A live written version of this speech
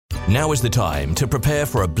Now is the time to prepare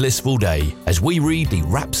for a blissful day as we read the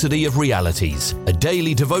Rhapsody of Realities, a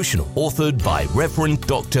daily devotional authored by Reverend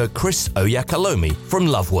Dr. Chris Oyakalomi from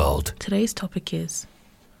Love World. Today's topic is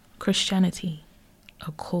Christianity,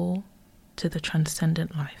 a call to the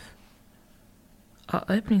transcendent life. Our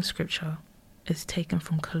opening scripture is taken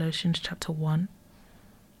from Colossians chapter 1,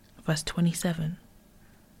 verse 27.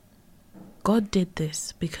 God did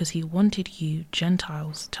this because he wanted you,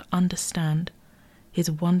 Gentiles, to understand his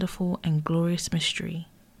wonderful and glorious mystery,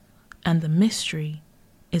 and the mystery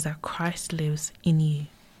is that Christ lives in you.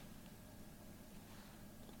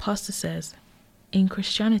 Pastor says, in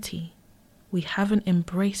Christianity, we haven't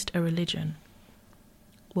embraced a religion.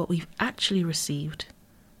 What we've actually received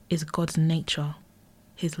is God's nature,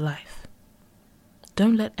 his life.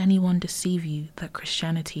 Don't let anyone deceive you that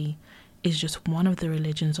Christianity is just one of the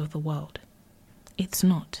religions of the world. It's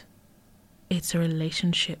not. It's a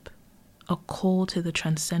relationship, a call to the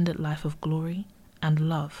transcendent life of glory and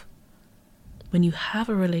love. When you have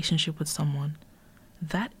a relationship with someone,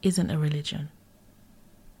 that isn't a religion.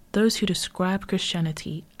 Those who describe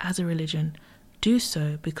Christianity as a religion do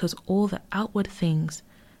so because all the outward things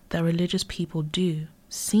that religious people do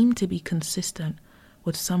seem to be consistent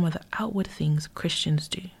with some of the outward things Christians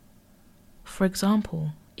do. For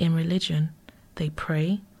example, in religion, they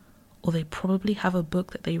pray, or they probably have a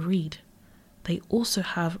book that they read. They also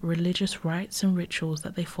have religious rites and rituals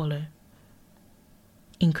that they follow.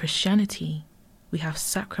 In Christianity, we have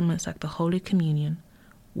sacraments like the Holy Communion,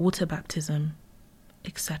 water baptism,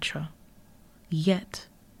 etc. Yet,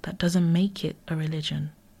 that doesn't make it a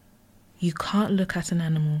religion. You can't look at an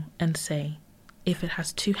animal and say, if it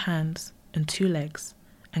has 2 hands and 2 legs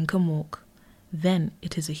and can walk, then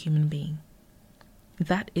it is a human being.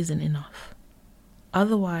 That isn't enough.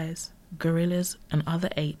 Otherwise, gorillas and other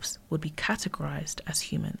apes would be categorized as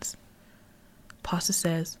humans. Pastor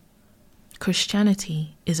says,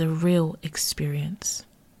 Christianity is a real experience.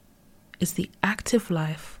 It's the active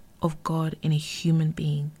life of God in a human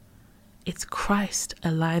being. It's Christ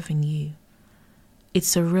alive in you.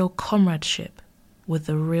 It's a real comradeship with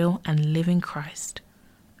the real and living Christ,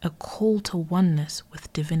 a call to oneness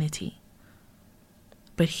with divinity.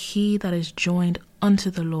 But he that is joined unto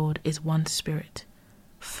the Lord is one spirit.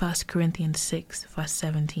 1 Corinthians 6, verse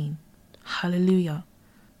 17. Hallelujah.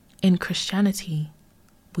 In Christianity,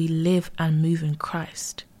 we live and move in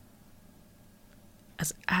Christ.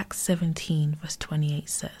 As Acts 17, verse 28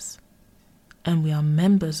 says, and we are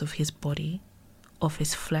members of his body, of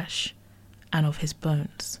his flesh, and of his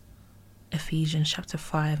bones. Ephesians chapter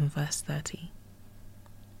 5 and verse 30.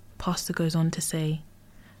 Pastor goes on to say,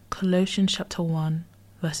 Colossians chapter 1,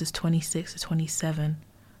 verses 26 to 27,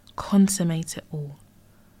 consummates it all.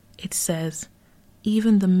 It says,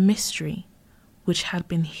 even the mystery which had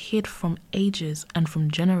been hid from ages and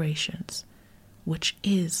from generations, which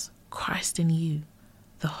is Christ in you,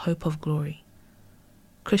 the hope of glory.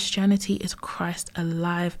 Christianity is Christ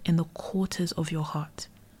alive in the quarters of your heart,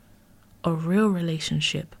 a real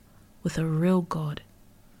relationship with a real God.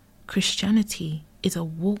 Christianity is a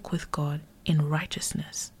walk with God in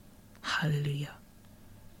righteousness. Hallelujah.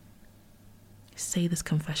 Say this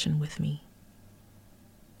confession with me.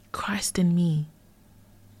 Christ in me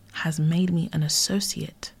has made me an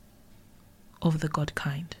associate of the God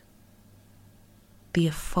kind, the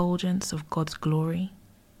effulgence of God's glory,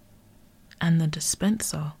 and the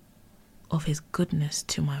dispenser of his goodness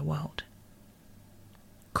to my world.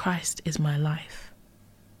 Christ is my life.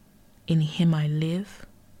 In him I live,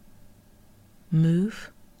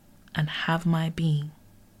 move, and have my being.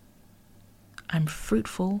 I'm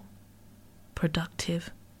fruitful,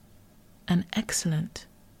 productive, and excellent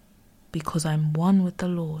because I'm one with the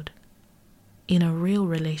Lord in a real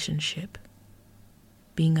relationship,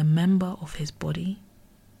 being a member of his body,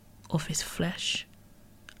 of his flesh,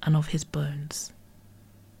 and of his bones.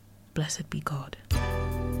 Blessed be God.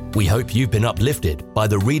 We hope you've been uplifted by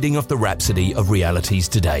the reading of the Rhapsody of Realities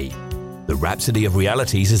today. The Rhapsody of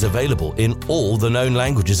Realities is available in all the known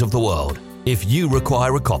languages of the world. If you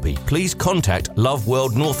require a copy, please contact Love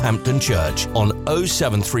World Northampton Church on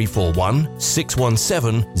 07341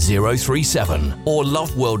 617 037 or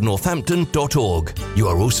loveworldnorthampton.org. You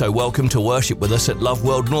are also welcome to worship with us at Love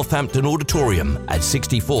World Northampton Auditorium at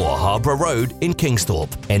 64 Harbour Road in Kingsthorpe,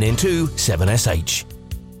 NN2 7SH.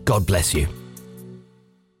 God bless you.